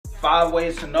5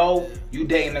 ways to know you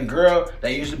dating a girl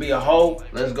that used to be a hoe.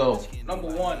 Let's go. Number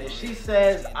 1, if she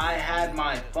says I had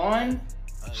my fun,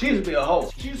 she used to be a hoe.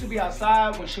 She used to be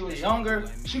outside when she was younger.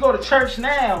 She go to church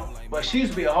now, but she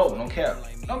used to be a hoe, no cap.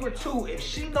 Number 2, if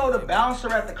she know the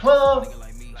bouncer at the club,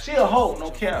 she a hoe,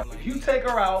 no cap. If you take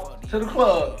her out to the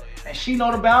club and she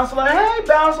know the bouncer, like, hey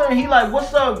bouncer, and he like,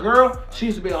 what's up girl? She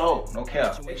used to be a hoe, no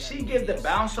cap. If she give the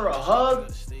bouncer a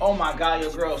hug, oh my God,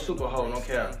 your girl super hoe, no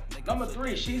cap. Number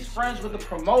 3, she's friends with a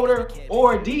promoter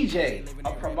or a DJ.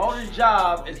 A promoter's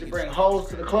job is to bring hoes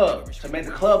to the club, to make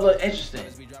the club look interesting,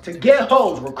 to get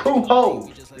hoes, recruit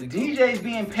hoes. The DJ's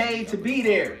being paid to be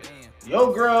there.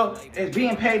 Your girl is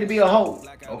being paid to be a hoe,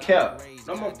 no cap.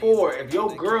 Number 4, if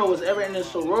your girl was ever in a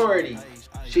sorority,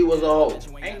 she was a hoe.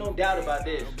 Ain't no doubt about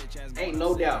this. Ain't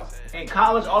no doubt. In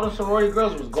college, all the sorority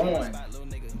girls was going.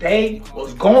 They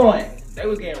was going. They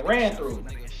was getting ran through.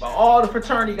 But all the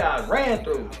fraternity guys ran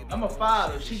through. Number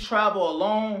 5, if she travel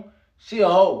alone, she a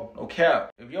hoe, no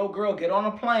cap. If your girl get on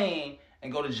a plane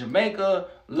and go to Jamaica,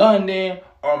 London,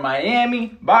 or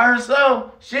Miami by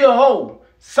herself, she a hoe.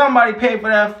 Somebody paid for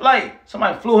that flight.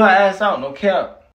 Somebody flew her ass out, no cap.